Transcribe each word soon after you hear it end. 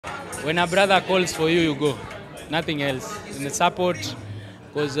When a brother calls for you, you go. Nothing else. In the support,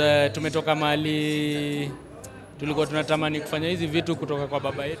 because tumetoka mahali tulikuwa tunatamani kufanya hizi vitu kutoka kwa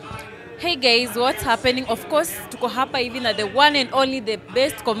baba yetu. Hey guys, what's happening? Of course, tuko hapa hivi na the one and only the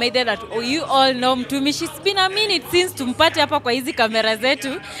best comedian that you all know, Mtumishi. It's been a minute since tumpate hapa kwa hizi kamera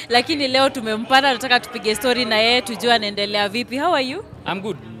zetu, lakini leo tumempata, nataka tupige story na yeye tujue anaendelea vipi. How are you? I'm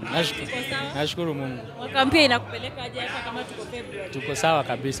good. Nashukuru Mungu. Mwaka mpya inakupeleka aje hata kama tuko February? Tuko sawa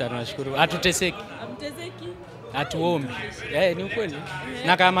kabisa, tunashukuru. Hatuteseki. Hamteseki? Hatuombi. Ni ukweli.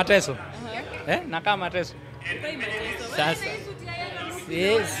 Na kama mateso. Na kama mateso. Sasa.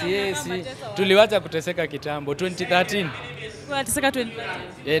 Yes. Tuliwacha kuteseka kitambo 2013. Tunateseka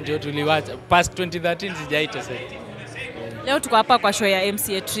 2013. Ndio tuliwacha. Past 2013 sijaiteseka. Leo tuko hapa kwa show ya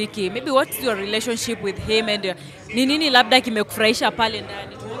MCA Tricky. Maybe what's your relationship with him and ni nini labda kimekufurahisha pale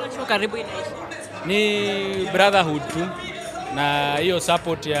ndani? Tunaona show karibu inaisha. Ni brotherhood tu na hiyo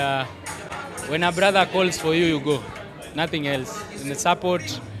support ya when a brother calls for you, you go. Nothing else. In the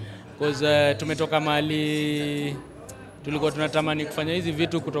support because tumetoka mahali tulikuwa tunatamani kufanya hizi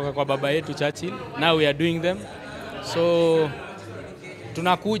vitu kutoka kwa baba yetu Churchill. Now we are doing them. So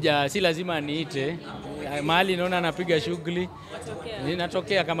tunakuja, si lazima niite. Mahali naona anapiga shughuli,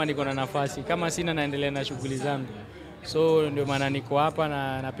 ninatokea kama niko na nafasi, kama sina naendelea na shughuli zangu. So ndio maana niko hapa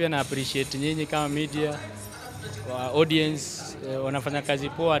na pia na appreciate nyinyi kama media, audience, wanafanya kazi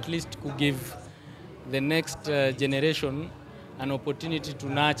poa, at least to give the next generation an opportunity to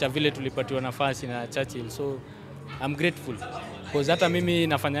nurture vile tulipatiwa nafasi na Churchill. So I'm grateful because hata mimi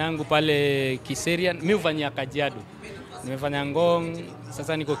nafanya yangu pale Kiserian, mimi hufanyia Kajiado. Nimefanya Ngong,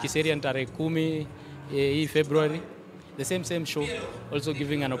 sasa niko Kiserian tarehe 10 hii February. The same show, also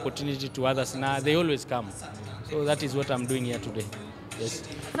giving an opportunity to others. Now they always come. So that is what I'm doing here today. Yes.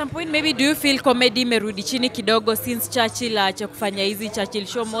 At some point maybe do you feel comedy merudi chini kidogo since Churchill aacha kufanya hizi Churchill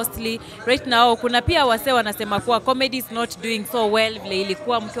show mostly right now? Kuna pia wase wanasema kuwa comedy is not doing so well vile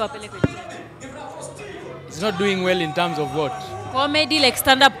ilikuwa mkiwa pale kwenye. It's not doing well in terms of what? Comedy, like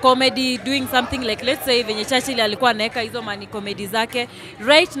stand-up comedy, doing something like, let's say, venye Churchill alikuwa anaweka hizo mani comedy zake.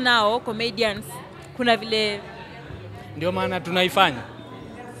 Right now, comedians, kuna vile... Ndio maana tunaifanya.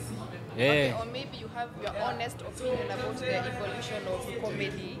 Okay, or maybe you have your honest opinion about the evolution of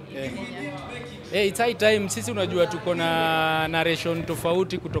comedy in Kenya. It's high time. Sisi unajua tuko na narration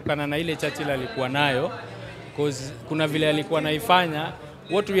tofauti kutokana na ile Churchill alikuwa nayo. Because kuna vile alikuwa naifanya.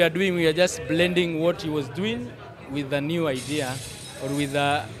 What we are doing, we are just blending what he was doing with a new idea or with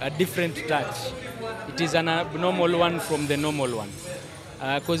a different touch. It is an abnormal one from the normal one.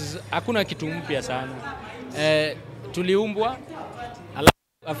 Because hakuna kitu mpya sana. Tuliumbwa,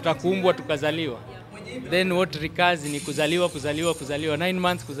 after kuumbwa tukazaliwa. Then what recurs ni kuzaliwa. 9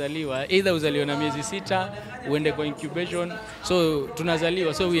 months kuzaliwa. Either uzaliwa na miezi 6, uende kwa incubation. So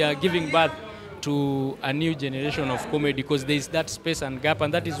tunazaliwa. So we are giving birth to a new generation of comedy because there is that space and gap,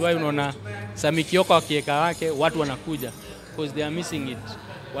 and that is why unaona Samikioko wakieka wake watu wanakuja because they are missing it.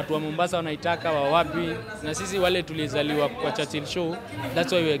 Watu wa Mombasa wanaitaka, wa wapi, na sisi wale tulizaliwa kwa Churchill show,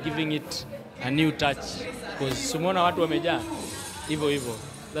 that's why we are giving it a new touch because sumona watu wamejaa hivyo.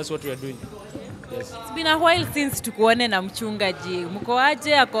 That's what we are doing. Yes. It's been a while since tukuone na Mchungaji. Mko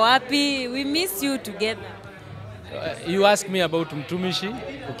aje, ako wapi? We miss you together. You ask me about Mtumishi,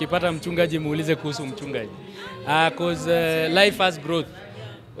 ukipata Mchungaji muulize kuhusu Mchungaji. Because life has growth.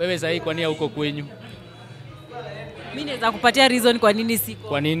 Wewe sahi kwa nini uko kwenyu? Mimi naweza kupatia reason kwa nini siko.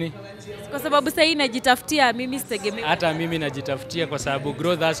 Kwa nini? Kwa sababu sasa najitafutia, mimi sitegemea. Hata mimi najitafutia kwa sababu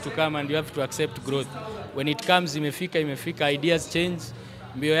growth has to come and you have to accept growth. When it comes imefika, ideas change.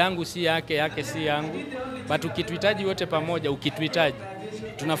 Mbio yangu si yake si yangu. But ukituhitaji wote pamoja, ukituhitaji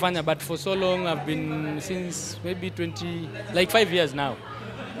tunafanya, but for so long I've been since maybe 5 years now.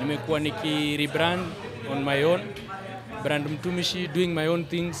 Nimekuwa rebrand on my own, brand Mtumishi, doing my own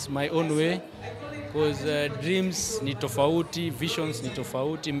things my own way because dreams ni tofauti, visions ni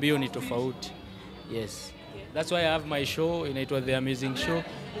tofauti, mbio ni tofauti. Yes. That's why I have my show inaitwa The Amazing Show.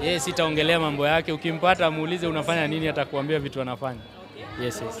 Yes, sitaongelea mambo yake, ukimpata muulize unafanya nini atakuambia vitu anafanya.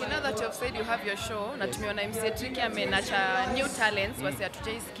 Yes. Now that you have said you have your show, na tumeona MCA Tricky amenacha new talents, wasi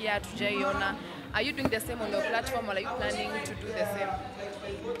hatujaisikia, hatujaiona. Are you doing the same on your platform or are you planning to do the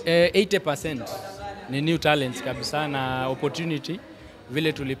same? 80% ni new talents kabisa na opportunity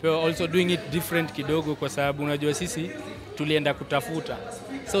vile tulipewa, also doing it different kidogo kwa sababu unajua sisi tulienda kutafuta.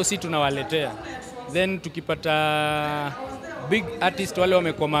 So si tunawaletea. Then tukipata big artist wale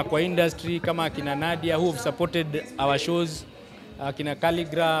wamekoma kwa industry kama akina Nadia who have supported our shows, akina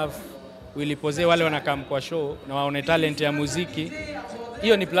Calligraph, Willy Pose, wale wanakam kwa show na waone talent ya muziki.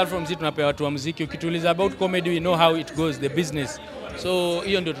 Hiyo ni platform sisi tunapewa watu wa muziki. Ukituuliza about comedy, we know how it goes, the business. So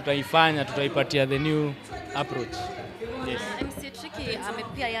hiyo ndio tutaipatia the new approach. Yes. MC Tricky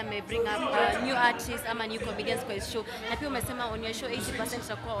pia bring up new artists ama new comedians kwa his show. Na pia umesema on your show 80%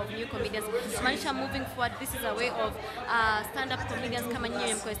 itakuwa of new comedians. Maanisha moving forward, this is a way of stand-up comedians kama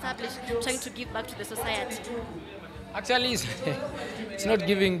nyinyi mko establish trying to give back to the society. Actually, it's not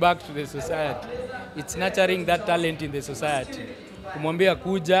giving back to the society. It's nurturing that talent in the society. Kumwambia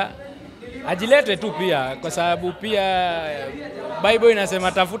kuja, ajilete tu pia, kwa sababu pia Bible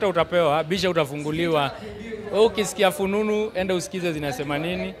inasema tafuta utapewa, bisha utafunguliwa. Wewe ukisikia fununu, enda usikize zinasema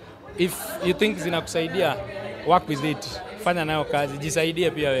nini. If you think zinakusaidia, work with it. Fanya nayo kazi,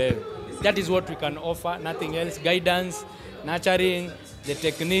 jisaidie pia wewe. That is what we can offer, nothing else. Guidance, nurturing, the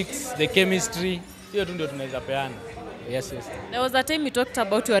techniques, the chemistry. Hiyo tu ndio tunaweza peana. Yes. There was a time you talked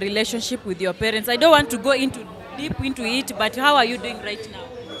about your relationship with your parents. I don't want to go deep into it, but how are you doing right now?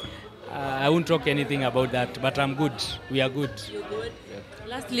 I won't talk anything about that, but I'm good. We are good. You're good? Yeah.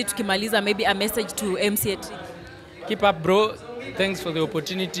 Lastly, tukimaliza, maybe a message to MCA. Keep up, bro. Thanks for the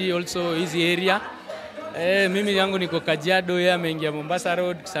opportunity. Also, easy area. Mimi yangu niko Kajiado, yeye ameingia Mombasa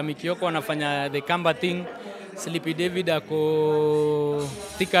Road. Sami Kioko anafanya the Kamba thing. Sleepy David ako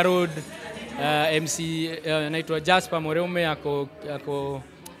Thika Road. MC naitwa Jasper Moreume ako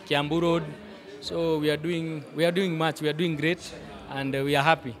Kiambu Road. So we are doing much. We are doing great and we are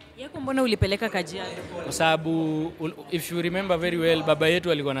happy. Yako mbona ulipeleka Kajiado? Kwa sababu if you remember very well, baba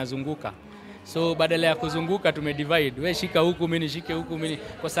yetu alikuwa anazunguka. So badala ya kuzunguka tumedivide. Wewe shika huku, mimi nishike huku, mimi,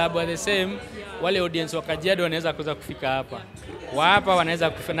 kwa sababu at the same wale audience wa Kajiado wanaweza kuza kufika hapa. Wa hapa wanaweza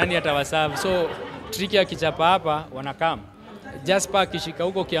kufika, nani atawaserve. So tricky akichapa hapa wanakam. Jasper akishika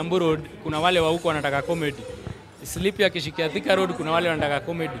huko Kiambu Road, kuna wale wa huko wanataka comedy. Sleepy akishika Thika Road, kuna wale wanataka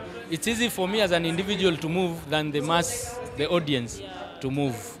comedy. It's easy for me as an individual to move than the audience to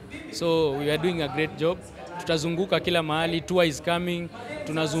move. So we are doing a great job. Tutazunguka kila mahali, tour is coming.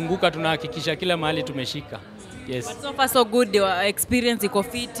 Tunazunguka, tunahakikisha kila mahali tumeshika. Yes. But so far so good, your experience iko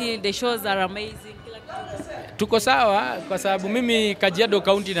fiti, the shows are amazing. Tuko sawa kwa sababu mimi Kajiado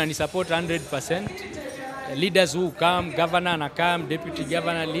County na ni support 100%. Leaders who come, governor na come, deputy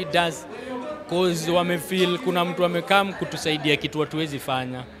governor, leaders, cause wamefeel kuna mtu amekam kutusaidia kitu hatuwezi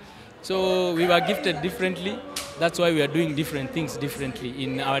fanya. So we were gifted differently. That's why we are doing different things differently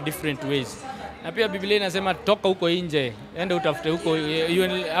in our different ways. Na pia Biblia inasema toka huko nje, enda utafute huko,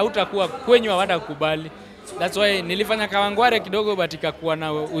 hautakuwa kwenyu hawatakubali. That's why nilifanya Kawangware kidogo but ikakuwa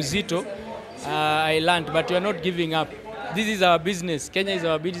na uzito. I learned, but we are not giving up. This is our business. Kenya is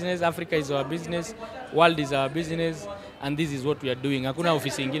our business, Africa is our business, world is our business, and this is what we are doing. Hakuna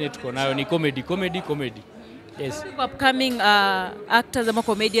ofisi nyingine tuko nayo, ni comedy. Yes. Upcoming actors ama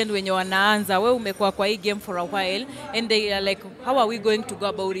comedian wenye wanaanza, wewe umekuwa kwa hii game for a while and they are like, how are we going to go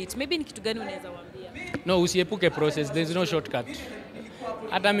about it? Maybe ni kitu gani unaweza waambia? No, usiepuke process, there is no shortcut.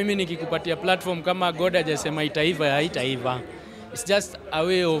 Hata mimi nikikupatia platform kama God hajasema itaiva, haitaiva. It's just a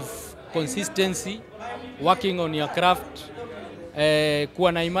way of consistency, working on your craft,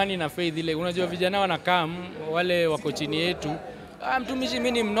 kuwa na imani na faith ile. Unajua vijana wanakam wale wako chini yetu, Mtumishi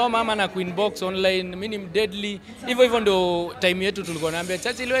mimi ni mnoma ama na kuinbox online, mimi ni deadly. Hivyo ndio time yetu tulikuwa naambia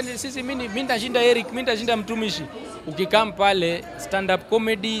Churchill, sisi mimi nitashinda Eric, mimi nitashinda Mtumishi. Ukikam pale stand up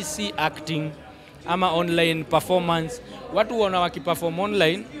comedy si acting ama online performance. Watu wana wakiperform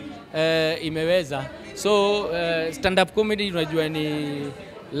online imeweza. So stand up comedy unajua ni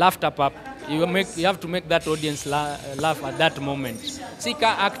laughed up. You have to make that audience laugh at that moment.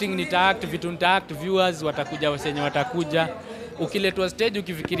 Sika acting nita-act, vitu nita-act, viewers watakuja wasenye watakuja. Ukiletwa stage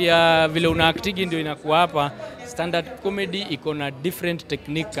ukifikiria vile una-actigi ndio inakuwa hapa. Standard comedy iko na different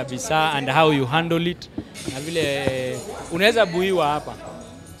technique kabisa and how you handle it. Na vile unaweza buiwa hapa.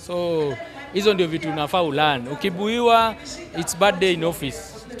 So hizo ndio vitu unafaa ulearn. Ukibuiwa, it's bad day in office.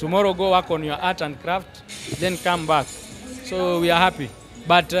 Tomorrow go work on your art and craft, then come back. So we are happy.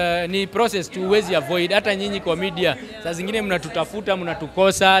 But ni process tuwezi avoid. Hata nyinyi kwa media saa zingine mnatutafuta,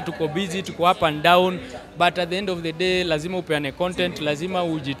 mnatukosa, tuko busy, tuko up and down, but at the end of the day lazima upeane content, lazima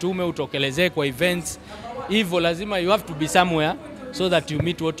ujitume, utokelezee kwa events. Hivyo lazima you have to be somewhere so that you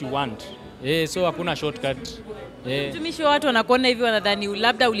meet what you want. So hakuna shortcut. Mtumishi, watu wanakuona hivi wanadhani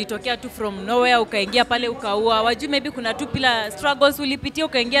labda ulitokea tu from nowhere ukaingia pale ukaua. Wajui maybe kuna tu pila struggles ulipitia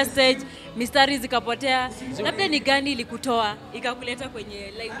ukaingia stage, mistari zikapotea. Labda ni gani ilikutoa ikakuleta kwenye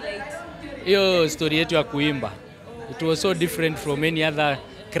limelight? Hiyo story yetu ya kuimba. It was so different from any other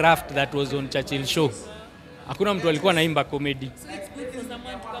craft that was on Churchill show. Hakuna mtu alikuwa anaimba comedy. So it's good for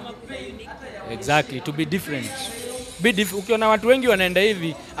someone to come up with a unique. Exactly, to be different. Ukiona watu wengi wanaenda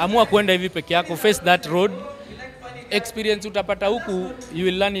hivi, amua kwenda hivi peke yako, face that road. experience utapata huku, you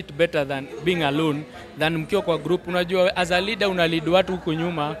will learn it better than being alone, than mkiwa kwa group. Unajua as a leader una lead watu huku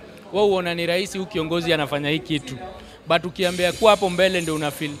nyuma, wao uona ni rahisi huyu kiongozi anafanya hii kitu, but ukiambia kuwa hapo mbele ndio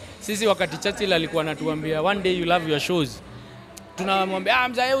una feel. Sisi wakati Churchill alikuwa anatuambia one day you love your shows, tunamwambia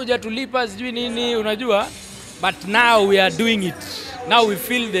mzae hujatulipa sijui nini, unajua, but now we are doing it, now we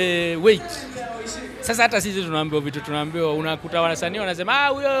feel the weight. Sasa hata sisi tunaambiwa vitu, tunaambiwa, unakuta wasanii wanasema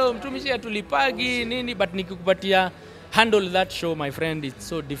huyo mtumishi atulipagi nini, but nikikupatia handle that show, my friend, it's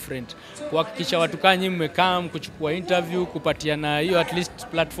so different. Kuhakikisha watu kanyi mmekaa kuchukua interview, kupatia na hiyo at least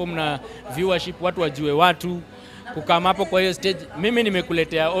platform na viewership, watu wajue watu, kukama hapo kwa hiyo stage. Mimi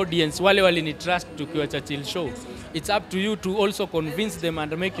nimekuletea audience, wale walini trust tukiwa Churchill show. It's up to you to also convince them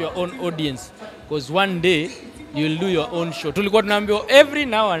and make your own audience, because one day you will do your own show. Tulikuwa tunaambiwa every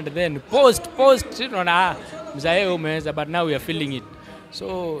now and then post tunaona mzae umeweza, but now we are feeling it.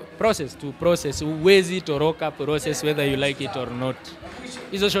 So process to process, uwezi toroka process whether you like it or not.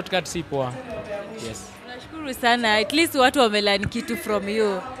 Hizo shortcut si poa. Yes. Nashukuru sana, at least watu wamelearn kitu from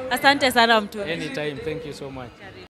you. Asante sana mtu. Anytime, thank you so much.